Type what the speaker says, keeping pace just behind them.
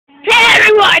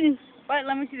on! But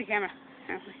let me see the camera.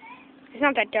 It's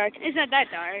not that dark. It's not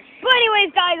that dark. But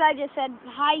anyways, guys, I just said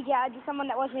hi, Dad, to someone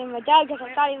that wasn't even my dad because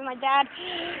I thought he was my dad.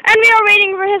 And we are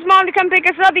waiting for his mom to come pick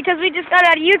us up because we just got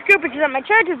out of youth group, which is at my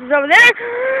church, which is over there.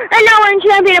 And now we're in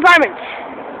Champion Apartments.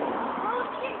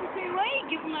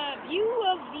 Give him a view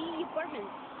of the apartment.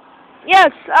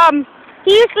 Yes,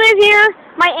 he used to live here,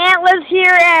 my aunt lives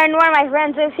here, and one of my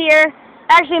friends lives here.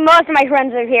 Actually, most of my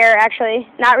friends live here, actually.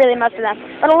 Not really most of them,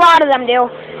 but a lot of them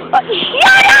do. But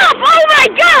shut up! Oh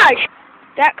my gosh!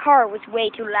 That car was way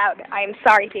too loud. I am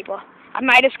sorry, people. I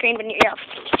might have screamed in your ear.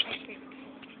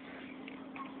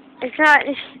 It's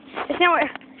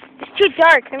too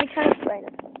dark. Let me turn this light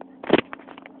up.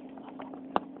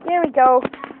 There we go.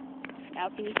 Now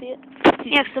can you see it?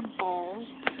 Yes, the balls.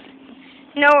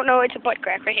 No, it's a butt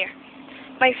crack right here.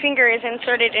 My finger is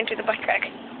inserted into the butt crack.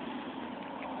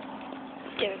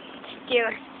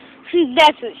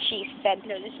 That's what she said.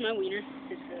 No, this is my wiener.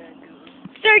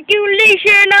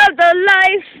 Circulation of the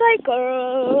life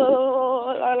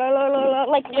cycle. La, la, la, la, la,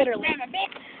 like literally.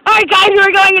 Alright guys, we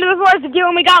were going into the forest to do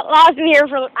and we got lost in here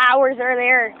for hours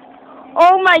earlier.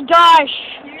 Oh my gosh.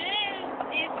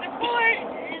 It's the forest.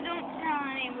 Don't tell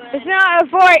anyone. It's not a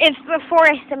forest, it's the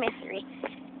forest of mystery.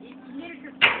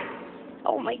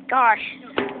 Oh my gosh.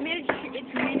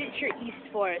 It's miniature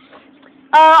East Forest.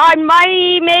 I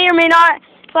may or may not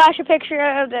flash a picture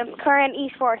of the current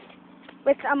East Forest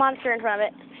with a monster in front of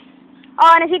it.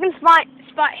 Oh, and if you can spot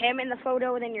him in the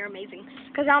photo, then you're amazing.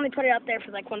 Because I only put it up there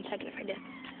for like 1 second if I did.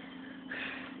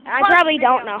 I probably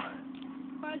don't know.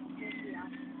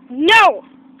 No!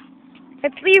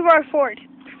 Let's leave our fort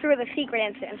through the secret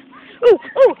entrance. Ooh!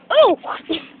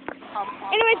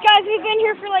 Anyways, guys, we've been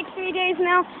here for like 3 days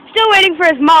now. Still waiting for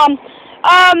his mom.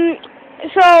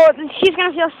 So she's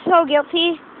gonna feel so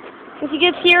guilty when she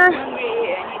gets here.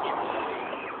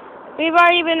 We've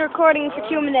already been recording for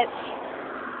 2 minutes.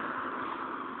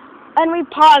 And we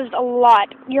paused a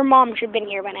lot. Your mom should have been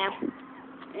here by now.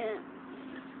 Yeah.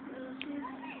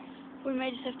 We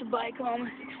may just have to bike home.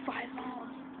 It's 5 miles.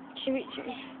 Should we?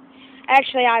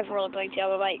 Actually, I've rollerbladed the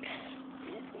other bike.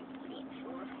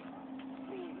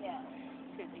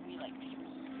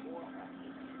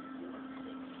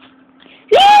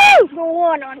 Woo! The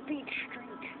one on Beach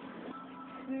Street.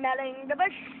 Smelling the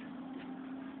bush.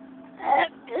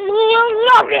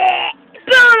 Love it!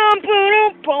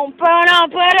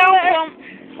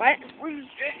 What? We're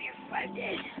just staying here for 5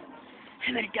 days.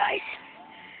 I'm gonna die.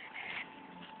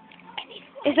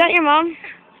 Is that your mom?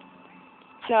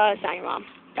 No, it's not your mom.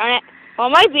 Darn it. Well,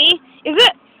 it might be. Is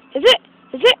it? Is it?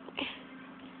 Is it?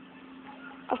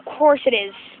 Of course it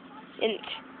is.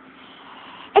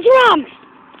 It's your mom!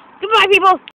 Goodbye, people!